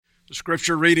The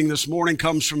scripture reading this morning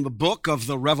comes from the book of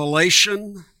the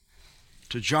Revelation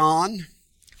to John,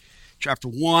 chapter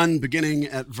 1, beginning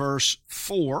at verse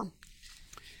 4.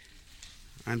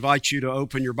 I invite you to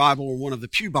open your Bible or one of the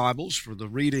pew Bibles for the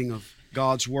reading of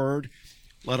God's Word.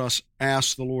 Let us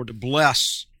ask the Lord to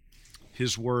bless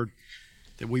His Word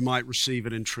that we might receive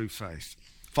it in true faith.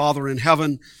 Father in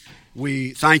heaven,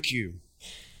 we thank you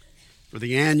for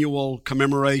the annual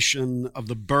commemoration of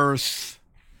the birth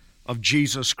of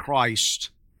Jesus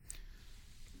Christ,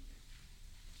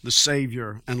 the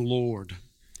Savior and Lord.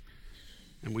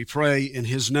 And we pray in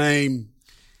His name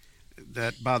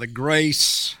that by the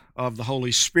grace of the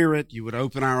Holy Spirit, you would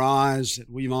open our eyes that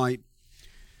we might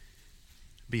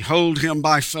behold Him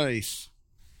by faith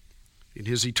in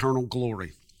His eternal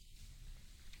glory.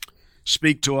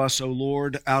 Speak to us, O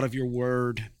Lord, out of your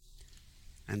word,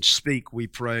 and speak, we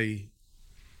pray,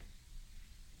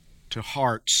 to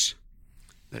hearts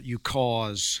that you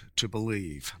cause to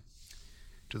believe.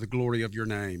 To the glory of your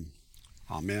name.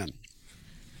 Amen.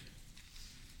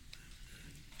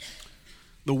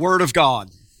 The Word of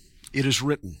God, it is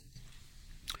written,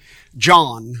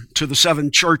 John, to the 7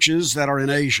 churches that are in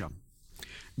Asia,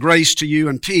 grace to you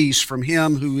and peace from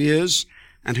Him who is,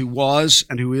 and who was,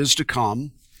 and who is to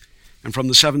come, and from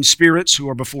the 7 spirits who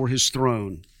are before His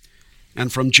throne,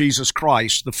 and from Jesus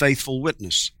Christ, the faithful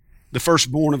witness, the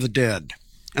firstborn of the dead,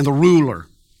 and the ruler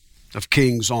of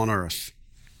kings on earth.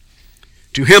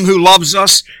 To Him who loves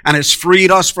us and has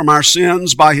freed us from our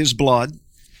sins by His blood,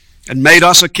 and made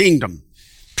us a kingdom,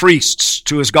 priests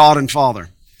to His God and Father,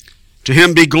 to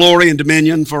Him be glory and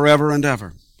dominion forever and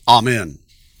ever. Amen.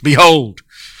 Behold,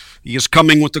 He is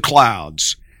coming with the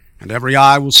clouds, and every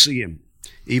eye will see Him,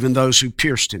 even those who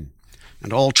pierced Him,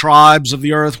 and all tribes of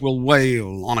the earth will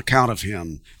wail on account of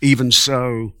Him. Even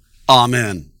so,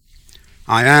 Amen.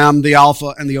 I am the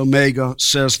Alpha and the Omega,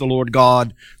 says the Lord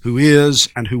God, who is,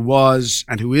 and who was,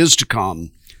 and who is to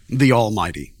come, the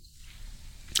Almighty.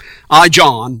 I,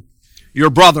 John, your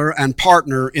brother and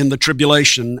partner in the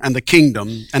tribulation and the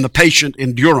kingdom and the patient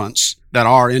endurance that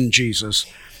are in Jesus,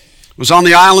 was on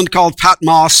the island called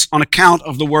Patmos on account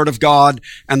of the word of God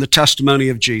and the testimony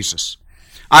of Jesus.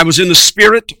 I was in the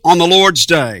Spirit on the Lord's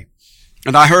day,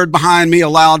 and I heard behind me a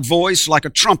loud voice like a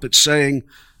trumpet saying,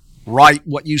 write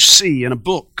what you see in a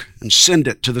book and send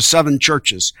it to the 7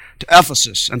 churches, to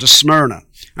Ephesus and to Smyrna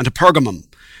and to Pergamum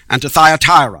and to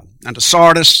Thyatira and to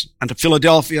Sardis and to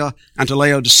Philadelphia and to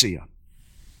Laodicea.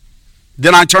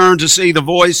 Then I turned to see the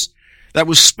voice that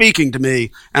was speaking to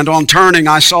me, and on turning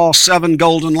I saw 7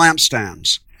 golden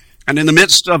lampstands. And in the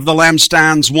midst of the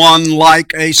lampstands, one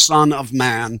like a son of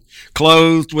man,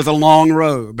 clothed with a long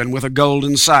robe and with a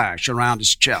golden sash around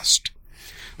his chest.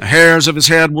 The hairs of his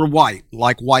head were white,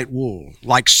 like white wool,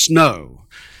 like snow.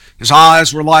 His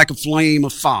eyes were like a flame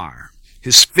of fire.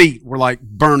 His feet were like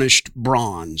burnished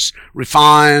bronze,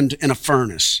 refined in a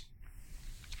furnace.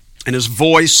 And his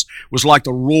voice was like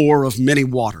the roar of many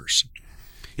waters.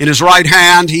 In his right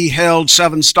hand he held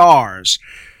 7 stars.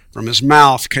 From his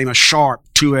mouth came a sharp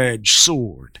 2-edged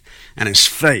sword, and his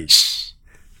face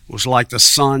was like the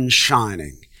sun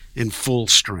shining in full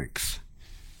strength.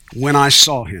 When I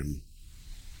saw him,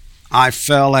 I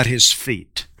fell at his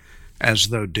feet as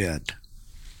though dead.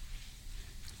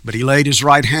 But he laid his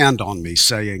right hand on me,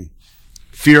 saying,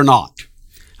 fear not,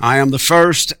 I am the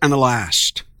first and the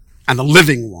last, and the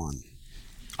living one.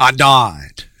 I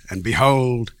died, and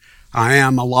behold, I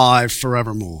am alive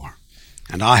forevermore,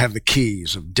 and I have the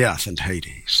keys of death and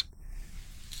Hades.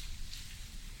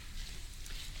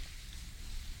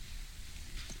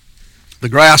 The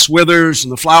grass withers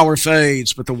and the flower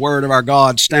fades, but the word of our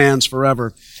God stands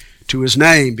forever. To His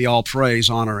name be all praise,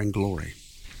 honor, and glory.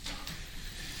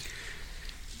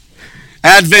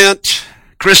 Advent,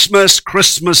 Christmas,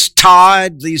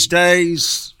 Christmastide, these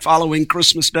days following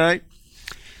Christmas Day.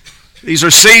 These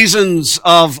are seasons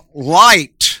of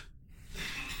light.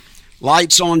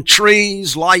 Lights on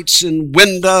trees, lights in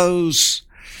windows,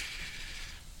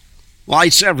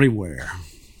 lights everywhere.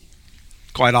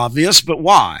 Quite obvious, but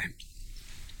why?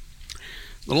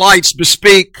 The lights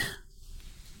bespeak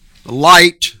the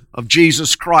light of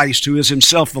Jesus Christ, who is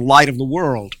Himself the light of the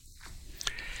world.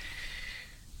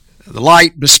 The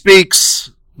light bespeaks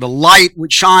the light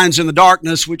which shines in the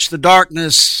darkness, which the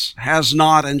darkness has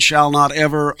not and shall not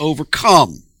ever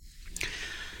overcome.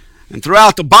 And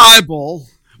throughout the Bible,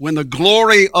 when the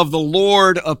glory of the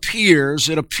Lord appears,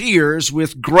 it appears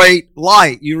with great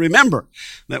light. You remember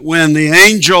that when the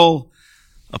angel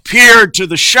appeared to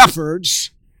the shepherds,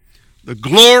 the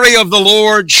glory of the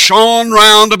Lord shone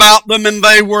round about them, and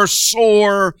they were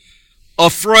sore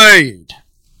afraid.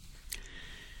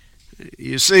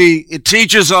 You see, it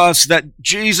teaches us that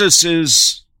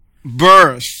Jesus'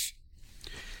 birth,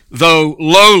 though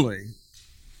lowly,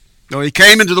 though he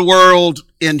came into the world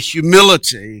in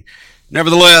humility,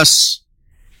 nevertheless,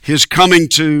 his coming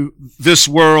to this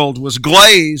world was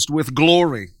glazed with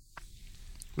glory,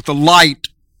 with the light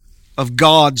of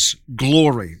God's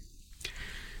glory.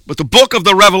 But the book of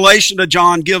the Revelation of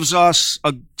John gives us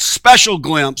a special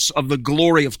glimpse of the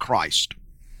glory of Christ.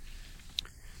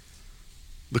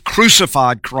 The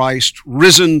crucified Christ,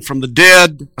 risen from the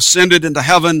dead, ascended into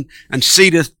heaven, and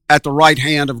seated at the right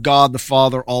hand of God the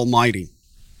Father Almighty.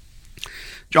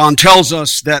 John tells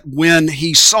us that when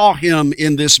he saw him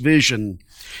in this vision,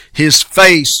 his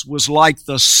face was like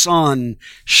the sun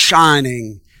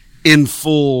shining in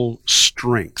full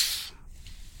strength.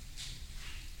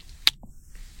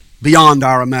 Beyond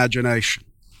our imagination,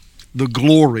 the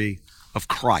glory of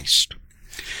Christ.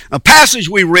 A passage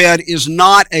we read is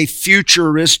not a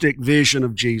futuristic vision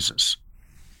of Jesus.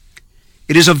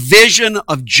 It is a vision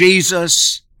of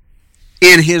Jesus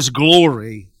in his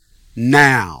glory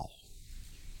now,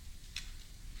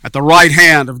 at the right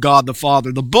hand of God the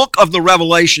Father. The book of the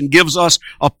Revelation gives us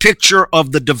a picture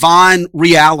of the divine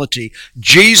reality.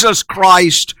 Jesus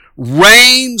Christ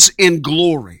reigns in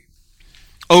glory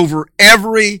over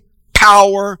every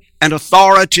power and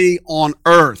authority on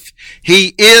earth.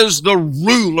 He is the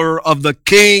ruler of the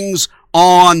kings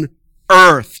on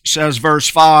earth, says verse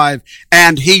 5,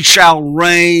 and he shall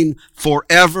reign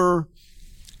forever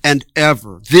and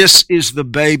ever. This is the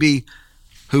baby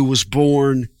who was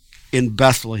born in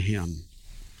Bethlehem.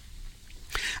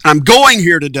 I'm going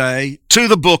here today to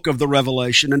the book of the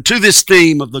Revelation and to this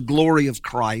theme of the glory of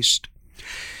Christ,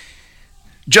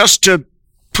 just to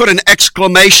put an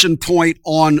exclamation point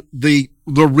on the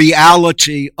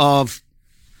reality of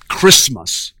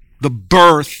Christmas, the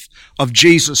birth of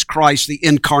Jesus Christ, the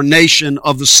incarnation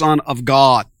of the Son of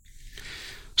God,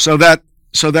 so that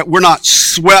we're not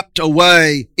swept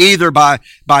away either by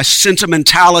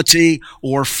sentimentality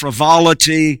or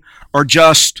frivolity or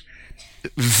just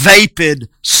vapid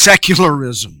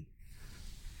secularism.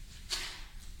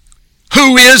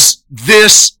 Who is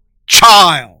this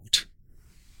child?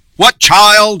 What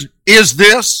child is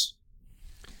this?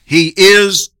 He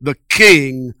is the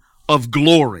King of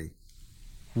glory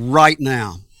right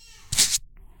now.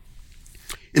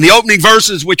 In the opening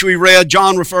verses which we read,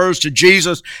 John refers to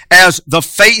Jesus as the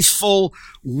faithful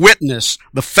witness,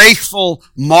 the faithful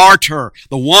martyr,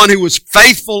 the one who was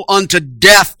faithful unto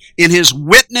death in his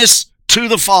witness to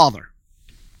the Father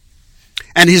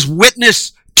and his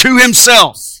witness to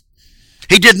himself.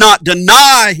 He did not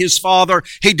deny his Father.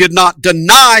 He did not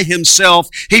deny himself.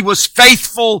 He was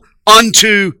faithful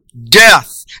unto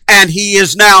death. And he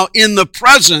is now in the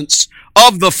presence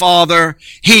of the Father.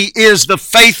 He is the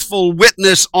faithful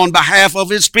witness on behalf of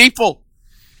his people.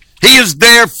 He is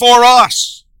there for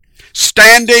us,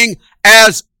 standing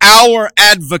as our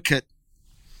advocate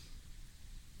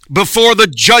before the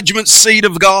judgment seat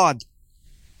of God.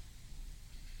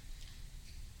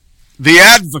 The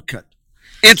advocate,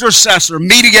 intercessor,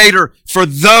 mediator for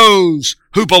those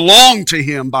who belong to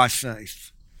him by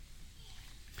faith.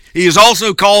 He is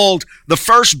also called the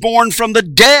firstborn from the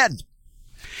dead.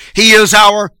 He is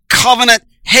our covenant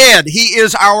head. He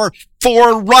is our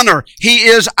forerunner. He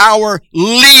is our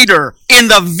leader in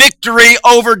the victory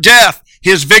over death.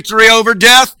 His victory over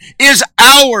death is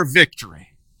our victory.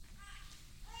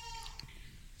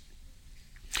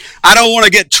 I don't want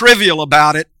to get trivial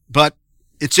about it, but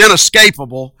it's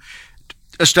inescapable.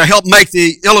 Just to help make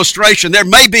the illustration, there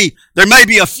may be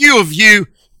a few of you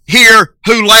here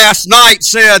who last night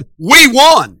said, "We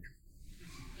won."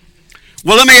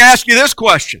 Well, let me ask you this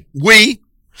question.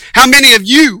 How many of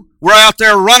you were out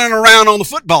there running around on the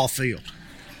football field?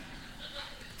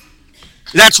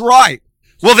 That's right.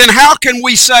 Well, then how can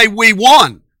we say we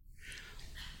won?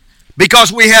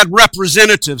 Because we had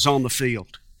representatives on the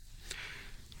field.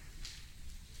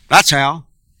 That's how.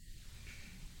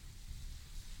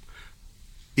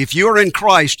 If you're in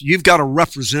Christ, you've got a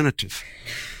representative.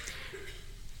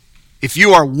 If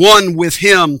you are one with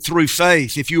him through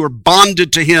faith, if you are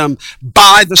bonded to him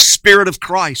by the Spirit of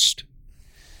Christ,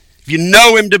 if you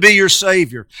know him to be your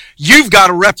Savior, you've got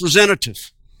a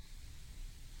representative.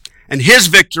 And his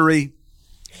victory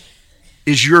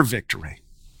is your victory.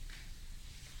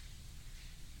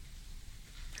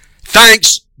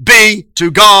 Thanks be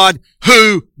to God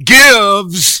who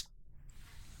gives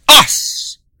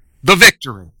us the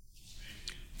victory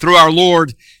through our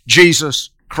Lord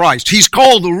Jesus Christ. He's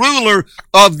called the ruler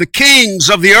of the kings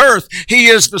of the earth. He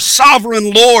is the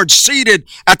sovereign Lord seated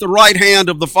at the right hand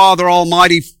of the Father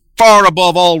Almighty, far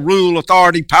above all rule,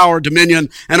 authority, power, dominion,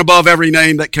 and above every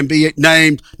name that can be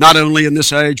named, not only in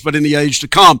this age, but in the age to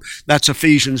come. That's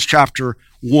Ephesians chapter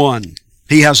 1.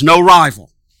 He has no rival.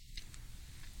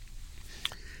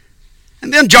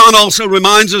 And then John also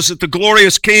reminds us that the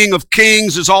glorious King of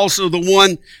Kings is also the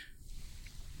one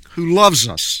who loves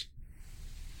us.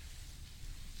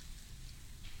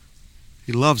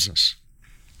 He loves us.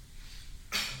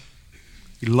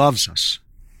 He loves us.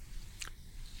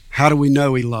 How do we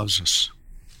know He loves us?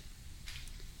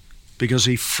 Because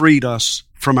He freed us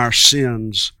from our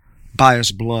sins by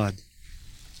His blood.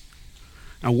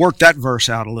 Now work that verse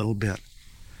out a little bit.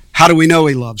 How do we know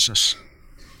He loves us?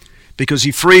 Because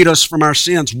He freed us from our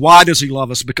sins. Why does He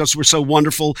love us? Because we're so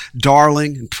wonderful,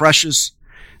 darling, and precious,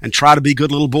 and try to be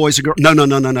good little boys and girls?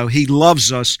 No. He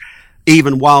loves us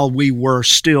even while we were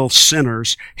still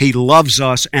sinners. He loves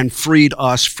us and freed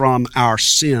us from our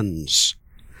sins.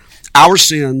 Our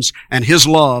sins and His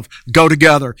love go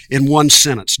together in one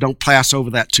sentence. Don't pass over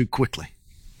that too quickly.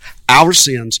 Our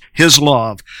sins, His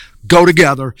love, go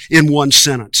together in one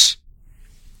sentence.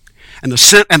 And the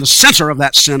center of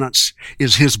that sentence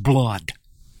is His blood.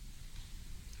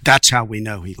 That's how we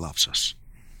know He loves us.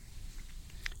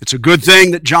 It's a good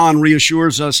thing that John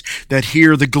reassures us that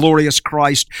here the glorious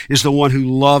Christ is the one who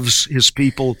loves His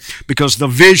people, because the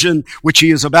vision which he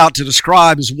is about to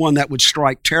describe is one that would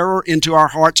strike terror into our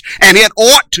hearts, and it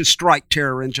ought to strike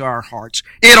terror into our hearts.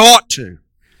 It ought to,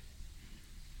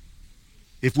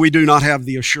 if we do not have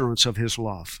the assurance of His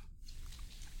love.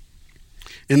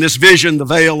 In this vision, the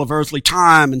veil of earthly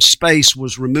time and space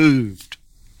was removed.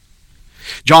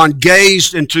 John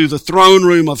gazed into the throne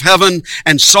room of heaven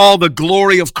and saw the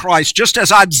glory of Christ, just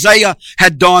as Isaiah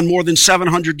had done more than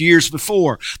 700 years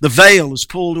before. The veil is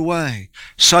pulled away.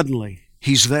 Suddenly,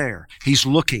 He's there. He's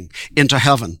looking into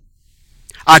heaven.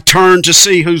 I turned to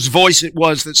see whose voice it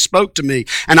was that spoke to me,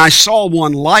 and I saw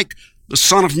one like the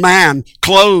Son of Man,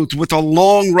 clothed with a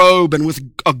long robe and with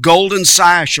a golden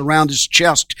sash around his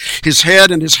chest. His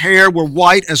head and his hair were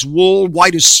white as wool,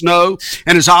 white as snow,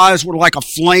 and his eyes were like a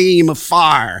flame of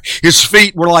fire. His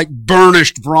feet were like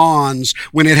burnished bronze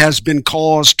when it has been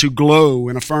caused to glow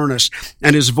in a furnace,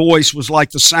 and his voice was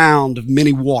like the sound of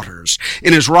many waters.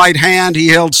 In his right hand he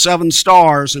held 7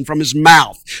 stars, and from his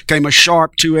mouth came a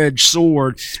sharp 2-edged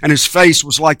sword, and his face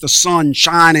was like the sun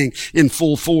shining in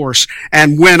full force.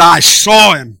 And when I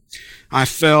saw Him, I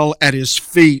fell at His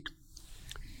feet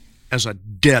as a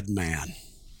dead man.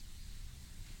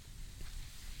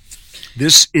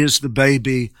 This is the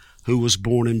baby who was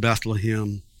born in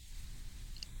Bethlehem,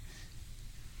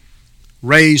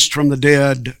 raised from the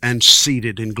dead and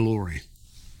seated in glory.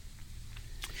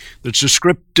 The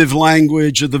descriptive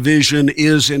language of the vision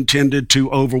is intended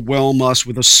to overwhelm us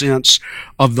with a sense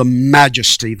of the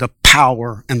majesty, the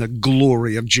power, and the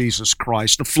glory of Jesus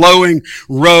Christ. The flowing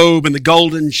robe and the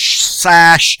golden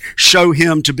sash show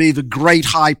Him to be the great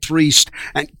high priest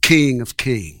and King of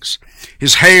kings.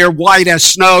 His hair, white as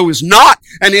snow, is not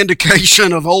an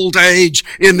indication of old age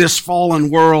in this fallen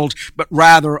world, but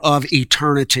rather of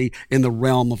eternity in the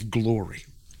realm of glory.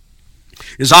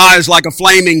 His eyes, like a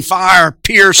flaming fire,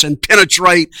 pierce and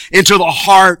penetrate into the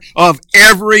heart of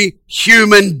every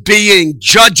human being,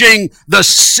 judging the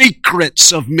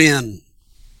secrets of men.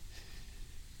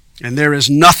 And there is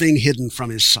nothing hidden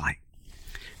from His sight.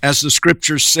 As the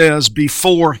Scripture says,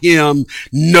 before Him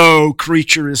no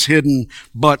creature is hidden,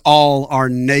 but all are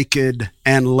naked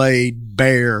and laid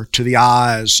bare to the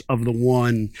eyes of the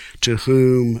one to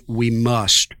whom we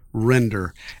must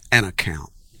render an account.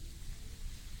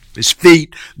 His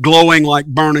feet, glowing like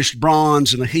burnished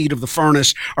bronze in the heat of the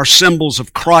furnace, are symbols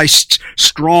of Christ's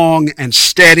strong and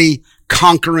steady,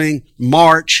 conquering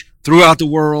march throughout the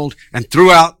world and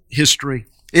throughout history.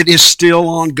 It is still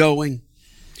ongoing.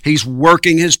 He's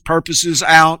working His purposes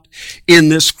out in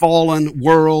this fallen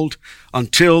world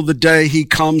until the day He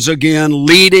comes again,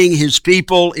 leading His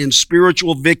people in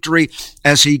spiritual victory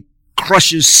as He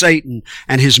crushes Satan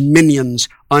and his minions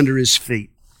under His feet.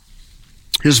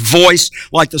 His voice,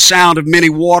 like the sound of many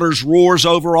waters, roars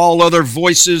over all other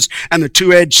voices, and the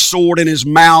 2-edged sword in His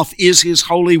mouth is His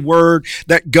holy word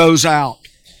that goes out,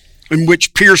 and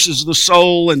which pierces the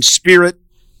soul and spirit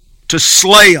to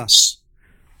slay us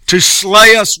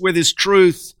with His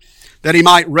truth, that He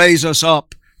might raise us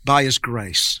up by His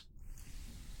grace.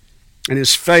 And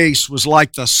His face was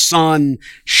like the sun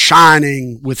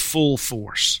shining with full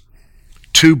force,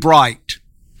 too bright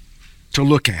to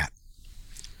look at,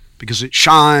 because it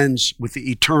shines with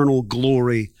the eternal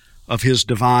glory of His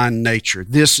divine nature.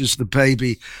 This is the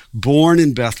baby born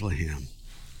in Bethlehem,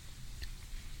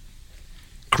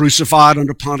 crucified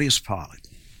under Pontius Pilate,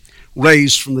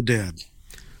 raised from the dead,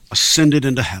 ascended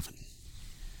into heaven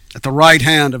at the right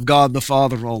hand of God the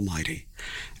Father Almighty.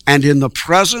 And in the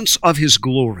presence of his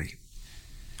glory,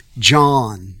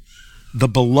 John, the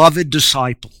beloved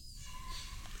disciple,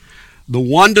 the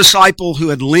one disciple who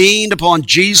had leaned upon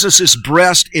Jesus'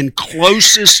 breast in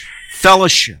closest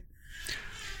fellowship,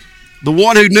 the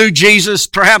one who knew Jesus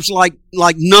perhaps like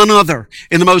none other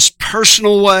in the most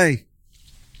personal way,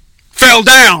 fell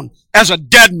down as a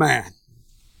dead man.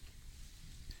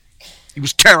 He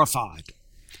was terrified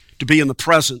to be in the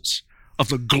presence of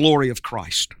the glory of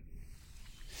Christ.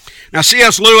 Now,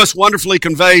 C.S. Lewis wonderfully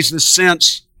conveys this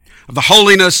sense of the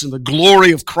holiness and the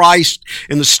glory of Christ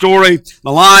in the story,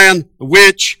 The Lion, the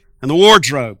Witch, and the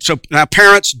Wardrobe. So now,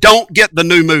 parents, don't get the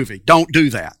new movie. Don't do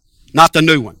that. Not the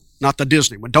new one. Not the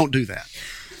Disney one. Don't do that.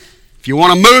 If you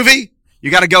want a movie,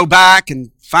 you got to go back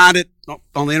and find it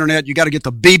on the internet. You got to get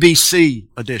the BBC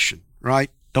edition, right?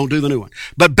 Don't do the new one.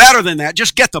 But better than that,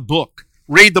 just get the book.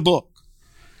 Read the book.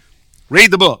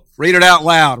 Read the book. Read it out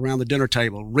loud around the dinner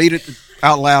table. Read it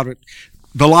out loud.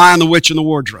 The Lion, the Witch, and the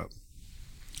Wardrobe.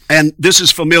 And this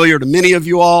is familiar to many of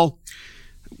you all.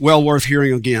 Well worth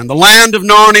hearing again. The land of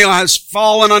Narnia has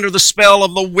fallen under the spell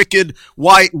of the wicked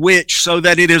white witch, so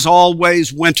that it is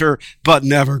always winter, but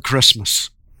never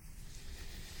Christmas.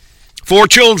 4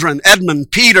 children,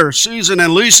 Edmund, Peter, Susan,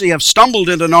 and Lucy, have stumbled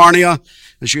into Narnia,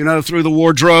 as you know, through the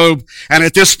wardrobe. And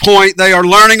at this point, they are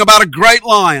learning about a great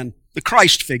lion, the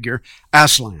Christ figure,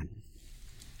 Aslan.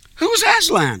 Who is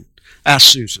Aslan? Asked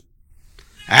Susan.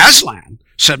 Aslan,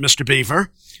 said Mr.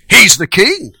 Beaver. He's the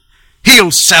king.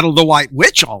 He'll settle the white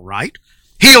witch all right.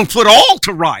 He'll put all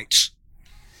to rights.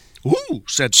 Ooh,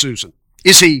 said Susan.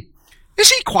 Is he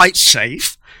quite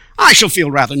safe? I shall feel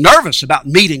rather nervous about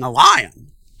meeting a lion.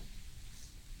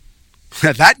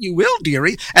 That you will,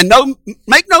 dearie, and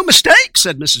make no mistake,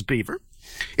 said Mrs. Beaver.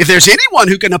 If there's anyone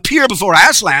who can appear before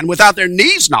Aslan without their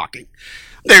knees knocking,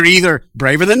 they're either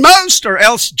braver than most or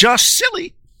else just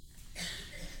silly.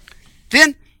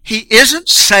 Then he isn't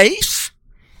safe?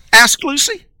 Asked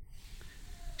Lucy.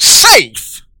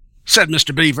 Safe, said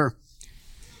Mr. Beaver.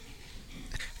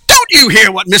 Don't you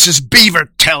hear what Mrs.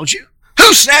 Beaver tells you?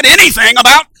 Who said anything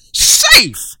about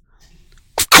safe?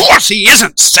 Of course he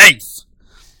isn't safe.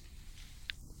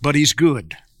 But he's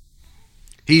good.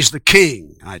 He's the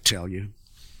king, I tell you.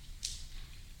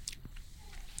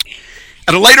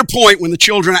 At a later point, when the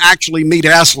children actually meet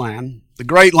Aslan, the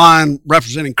great lion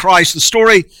representing Christ, the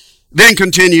story then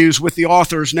continues with the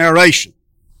author's narration.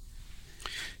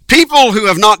 People who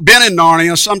have not been in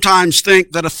Narnia sometimes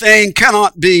think that a thing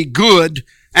cannot be good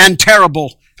and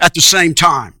terrible at the same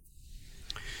time.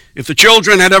 If the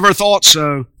children had ever thought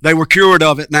so, they were cured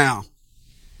of it now.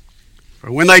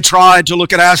 For when they tried to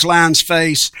look at Aslan's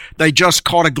face, they just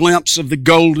caught a glimpse of the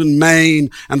golden mane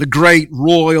and the great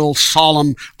royal,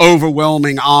 solemn,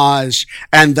 overwhelming eyes,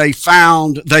 and they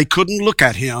found they couldn't look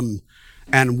at him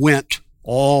and went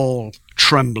all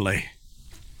trembly.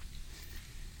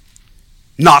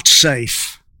 Not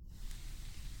safe,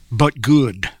 but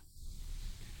good.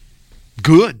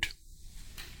 Good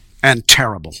and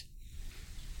terrible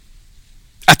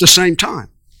at the same time.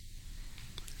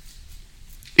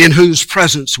 In whose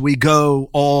presence we go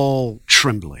all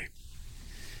trembly.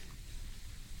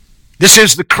 This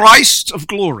is the Christ of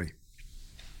glory,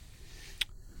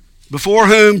 before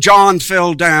whom John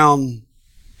fell down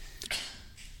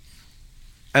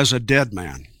as a dead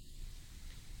man.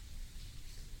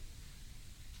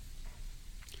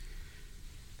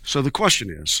 So the question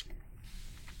is,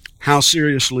 how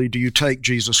seriously do you take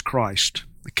Jesus Christ,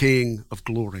 the King of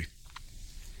glory?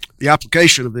 The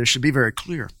application of this should be very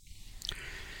clear.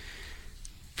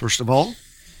 First of all,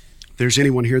 if there's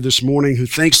anyone here this morning who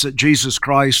thinks that Jesus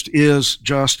Christ is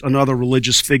just another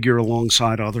religious figure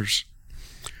alongside others,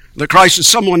 that Christ is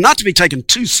someone not to be taken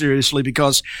too seriously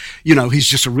because, he's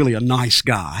just a nice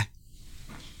guy,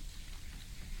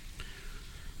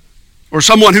 or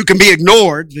someone who can be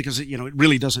ignored because, it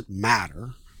really doesn't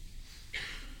matter,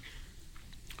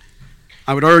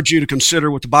 I would urge you to consider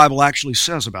what the Bible actually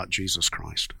says about Jesus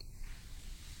Christ.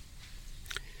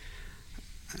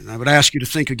 And I would ask you to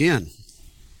think again.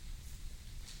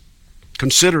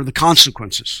 Consider the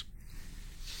consequences.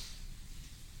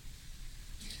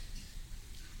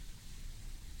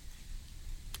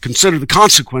 Consider the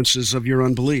consequences of your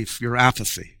unbelief, your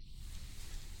apathy,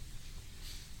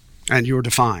 and your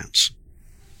defiance.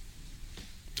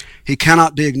 He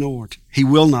cannot be ignored. He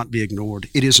will not be ignored.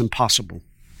 It is impossible.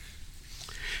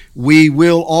 We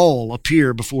will all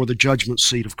appear before the judgment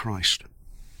seat of Christ.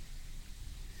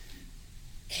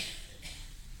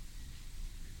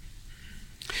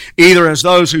 either as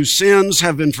those whose sins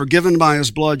have been forgiven by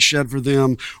his blood shed for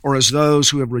them, or as those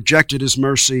who have rejected his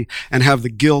mercy and have the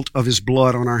guilt of his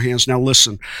blood on our hands. Now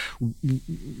listen,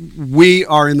 we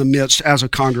are in the midst as a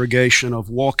congregation of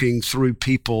walking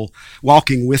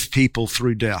with people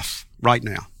through death right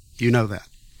now. You know that.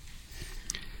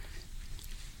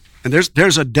 And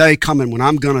there's a day coming when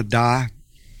I'm going to die.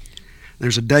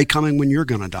 There's a day coming when you're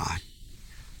going to die.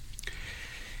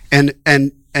 And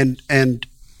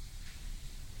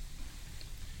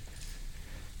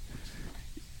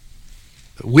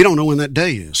we don't know when that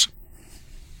day is.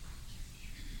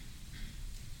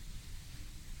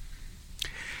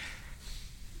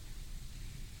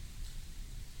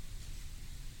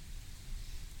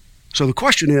 So the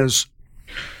question is,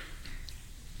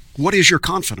 what is your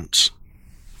confidence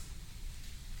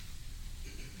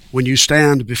when you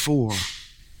stand before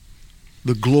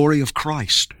the glory of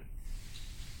Christ?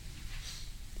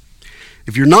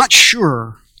 If you're not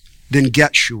sure, then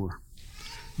get sure.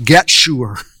 Get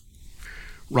sure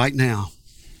right now.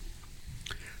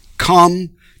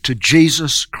 Come to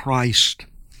Jesus Christ.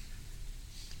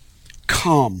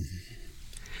 Come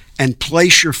and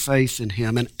place your faith in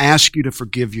him and ask you to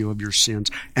forgive you of your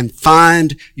sins and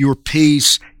find your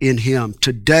peace in him.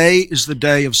 Today is the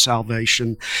day of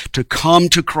salvation, to come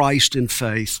to Christ in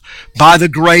faith by the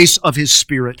grace of his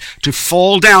Spirit, to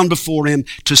fall down before him,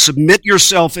 to submit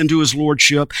yourself into his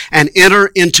lordship and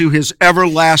enter into his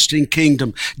everlasting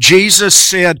kingdom. Jesus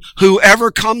said,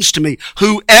 whoever comes to me,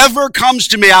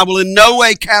 I will in no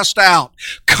way cast out.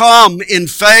 Come in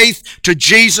faith to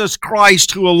Jesus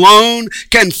Christ, who alone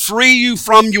can free you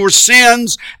from your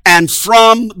sins and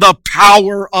from the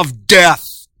power of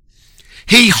death.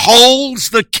 He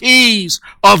holds the keys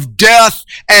of death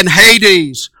and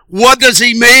Hades. What does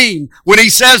he mean when he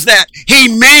says that? He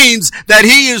means that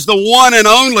he is the one and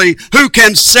only who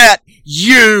can set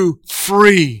you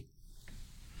free.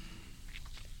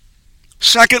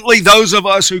 Secondly, those of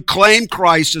us who claim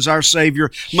Christ as our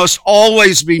Savior must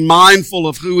always be mindful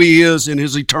of who he is in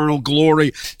his eternal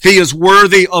glory. He is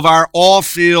worthy of our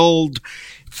awe-filled,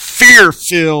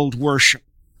 fear-filled worship.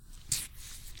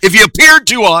 If he appeared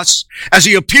to us as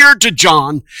he appeared to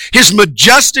John, his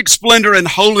majestic splendor and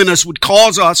holiness would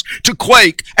cause us to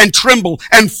quake and tremble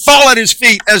and fall at his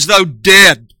feet as though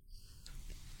dead.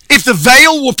 If the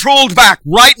veil were pulled back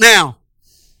right now,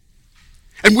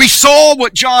 and we saw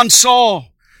what John saw,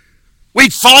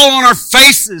 we'd fall on our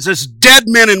faces as dead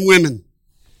men and women.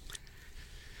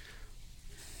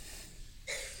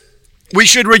 We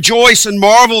should rejoice and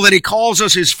marvel that he calls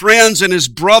us his friends and his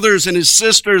brothers and his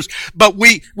sisters, but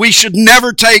we should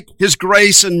never take his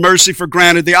grace and mercy for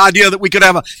granted. The idea that we could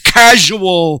have a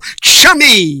casual,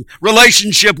 chummy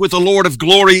relationship with the Lord of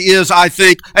glory is, I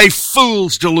think, a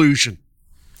fool's delusion.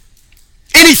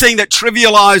 Anything that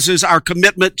trivializes our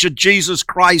commitment to Jesus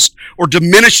Christ or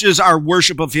diminishes our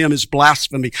worship of him is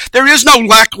blasphemy. There is no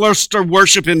lackluster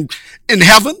worship in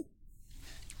heaven,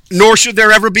 nor should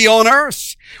there ever be on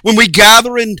earth. When we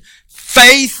gather in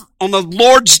faith on the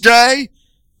Lord's day,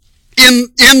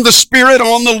 in the Spirit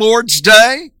on the Lord's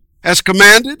day, as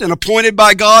commanded and appointed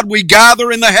by God, we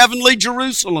gather in the heavenly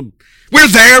Jerusalem. We're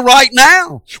there right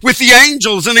now with the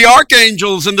angels and the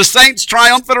archangels and the saints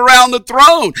triumphant around the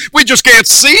throne. We just can't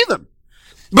see them.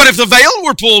 But if the veil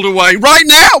were pulled away, right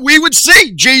now we would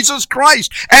see Jesus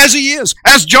Christ as he is,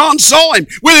 as John saw him,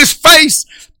 with his face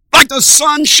like the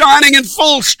sun shining in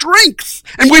full strength.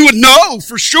 And we would know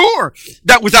for sure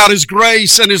that without his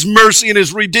grace and his mercy and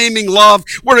his redeeming love,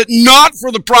 were it not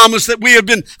for the promise that we have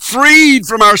been freed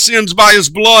from our sins by his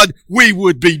blood, we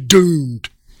would be doomed.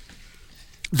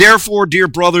 Therefore, dear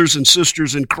brothers and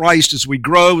sisters in Christ, as we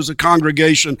grow as a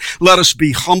congregation, let us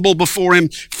be humble before him,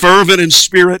 fervent in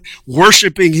spirit,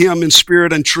 worshiping him in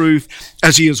spirit and truth,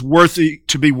 as he is worthy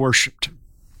to be worshiped.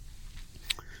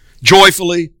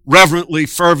 Joyfully, reverently,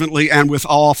 fervently, and with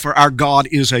awe, for our God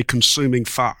is a consuming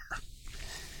fire.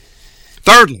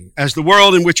 Thirdly, as the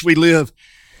world in which we live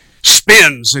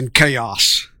spins in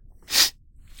chaos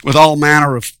with all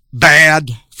manner of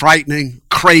bad, frightening,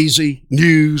 crazy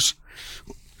news,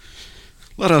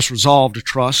 let us resolve to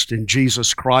trust in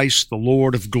Jesus Christ, the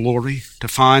Lord of glory, to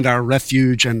find our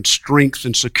refuge and strength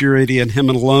and security in him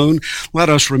alone. Let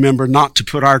us remember not to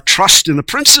put our trust in the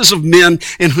princes of men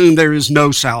in whom there is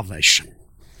no salvation.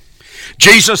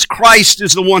 Jesus Christ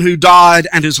is the one who died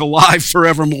and is alive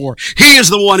forevermore. He is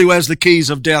the one who has the keys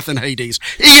of death and Hades.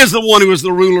 He is the one who is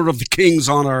the ruler of the kings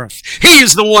on earth. He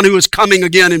is the one who is coming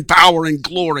again in power and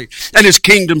glory, and his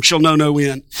kingdom shall know no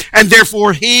end. And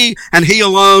therefore he and he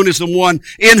alone is the one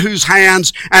in whose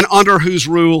hands and under whose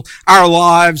rule our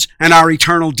lives and our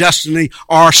eternal destiny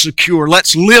are secure.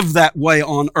 Let's live that way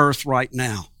on earth right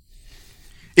now.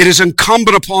 It is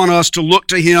incumbent upon us to look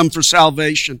to Him for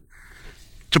salvation,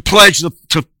 to pledge the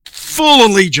full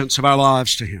allegiance of our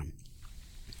lives to Him.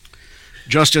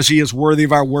 Just as He is worthy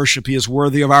of our worship, He is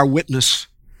worthy of our witness.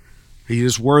 He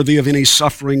is worthy of any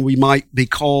suffering we might be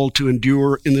called to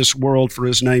endure in this world for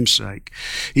His name's sake.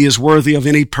 He is worthy of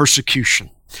any persecution,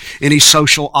 any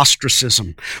social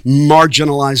ostracism,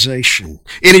 marginalization,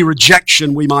 any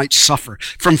rejection we might suffer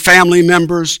from family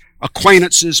members,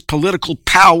 acquaintances, political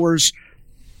powers,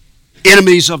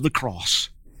 enemies of the cross.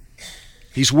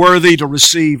 He's worthy to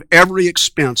receive every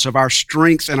expense of our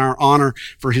strength and our honor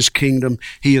for His kingdom.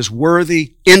 He is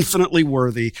worthy, infinitely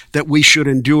worthy, that we should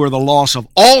endure the loss of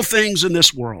all things in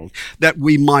this world, that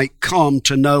we might come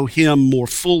to know Him more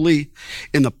fully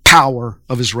in the power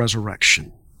of His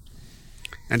resurrection.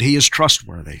 And He is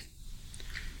trustworthy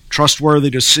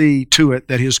to see to it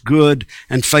that His good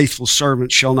and faithful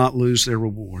servants shall not lose their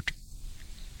reward.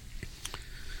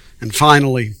 And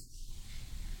finally,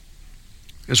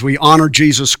 as we honor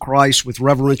Jesus Christ with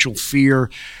reverential fear,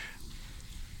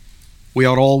 we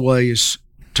ought always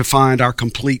to find our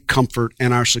complete comfort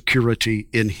and our security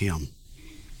in Him.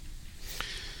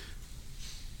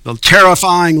 The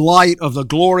terrifying light of the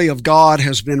glory of God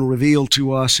has been revealed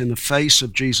to us in the face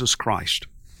of Jesus Christ.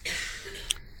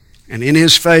 And in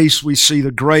His face we see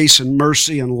the grace and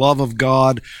mercy and love of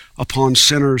God upon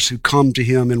sinners who come to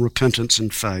Him in repentance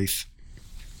and faith.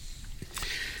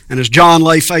 And as John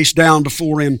lay face down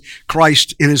before Him,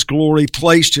 Christ in His glory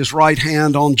placed His right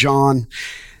hand on John,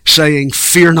 saying,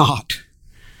 "Fear not."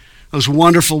 Those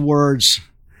wonderful words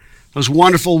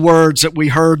that we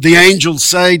heard the angels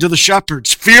say to the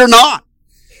shepherds, "Fear not.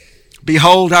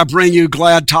 Behold, I bring you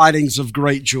glad tidings of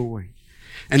great joy."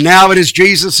 And now it is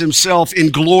Jesus Himself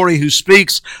in glory who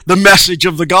speaks the message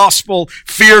of the gospel.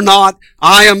 "Fear not,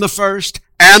 I am the first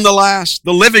and the last,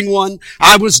 the living one.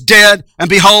 I was dead, and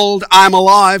behold, I am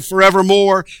alive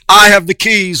forevermore. I have the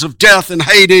keys of death and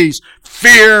Hades.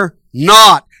 Fear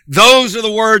not." Those are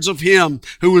the words of Him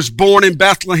who was born in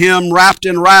Bethlehem, wrapped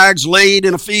in rags, laid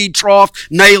in a feed trough,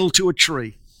 nailed to a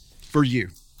tree for you.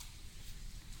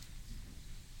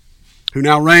 Who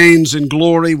now reigns in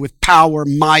glory with power,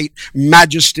 might,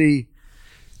 majesty,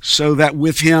 so that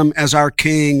with Him as our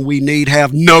King we need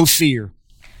have no fear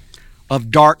of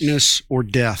darkness or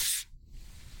death.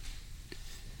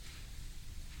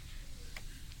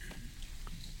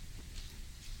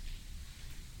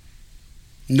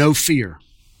 No fear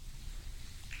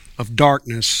of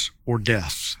darkness or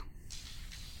death.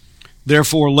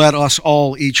 Therefore, let us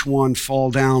all, each one,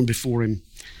 fall down before Him,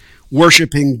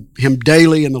 worshiping Him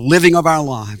daily in the living of our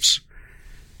lives,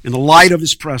 in the light of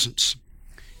His presence,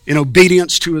 in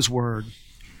obedience to His word,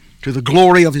 to the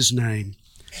glory of His name,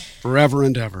 forever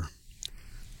and ever.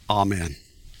 Amen.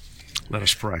 Let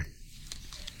us pray.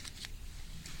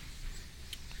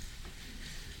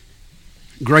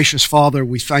 Gracious Father,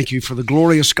 we thank You for the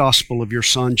glorious gospel of Your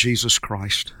Son, Jesus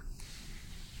Christ.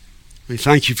 We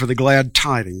thank You for the glad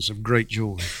tidings of great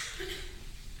joy.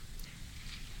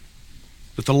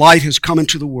 That the light has come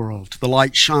into the world. The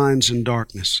light shines in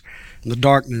darkness, and the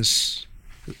darkness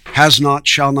has not,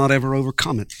 shall not ever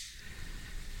overcome it.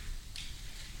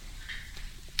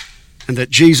 And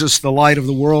that Jesus, the light of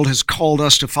the world, has called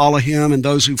us to follow Him, and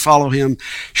those who follow Him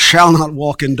shall not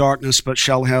walk in darkness, but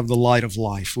shall have the light of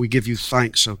life. We give You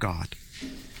thanks, O God.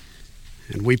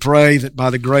 And we pray that by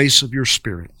the grace of Your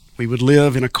Spirit, we would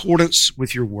live in accordance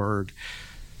with Your word,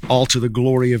 all to the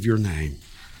glory of Your name.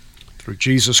 Through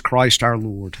Jesus Christ our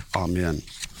Lord. Amen.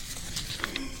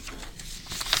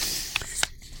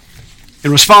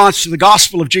 In response to the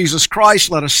gospel of Jesus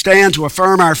Christ, let us stand to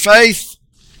affirm our faith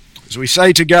as we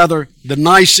say together the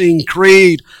Nicene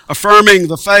Creed, affirming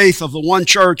the faith of the one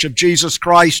church of Jesus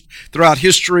Christ throughout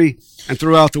history and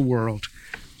throughout the world.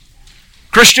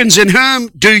 Christians, in whom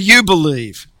do you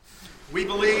believe? We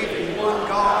believe in one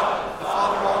God, the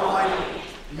Father Almighty,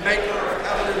 maker of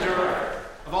heaven and earth,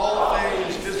 of all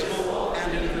things visible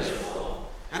and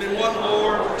invisible, and in one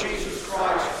Lord, Jesus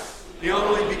Christ, the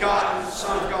only begotten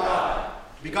Son of God,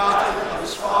 begotten of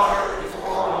His Father before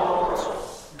all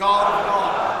worlds, God of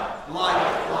God, light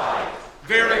of light,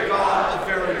 very God of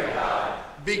very God,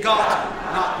 begotten,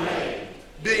 not made,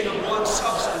 being of one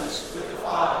substance with the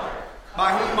Father,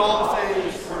 by whom all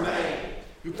things were made,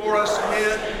 who for us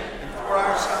men and for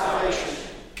our salvation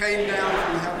came down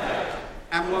from heaven,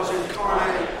 and was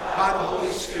incarnate by the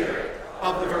Holy Spirit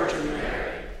of the Virgin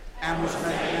Mary, and was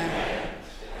made man,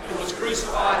 and was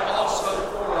crucified also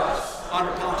for us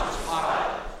under Pontius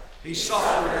Pilate. He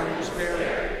suffered and was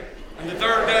buried, and the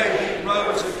third day He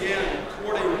rose again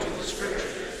according to the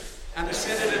Scriptures, and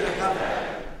ascended into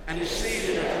heaven, and is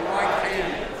seated at the right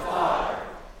hand of the Father.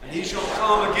 And He shall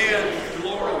come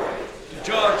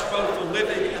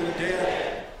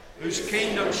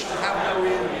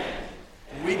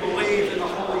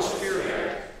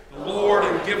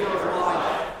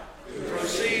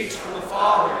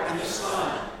and the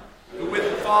Son, who with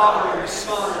the Father and the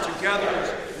Son together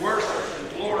is worshipped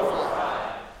and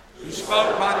glorified, who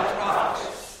spoke by the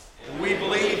prophets. And we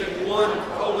believe in one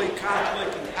holy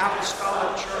Catholic and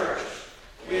apostolic church.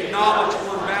 We acknowledge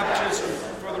one baptism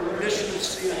for the remission of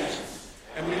sins,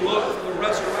 and we look for the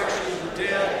resurrection of the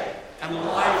dead and the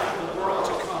life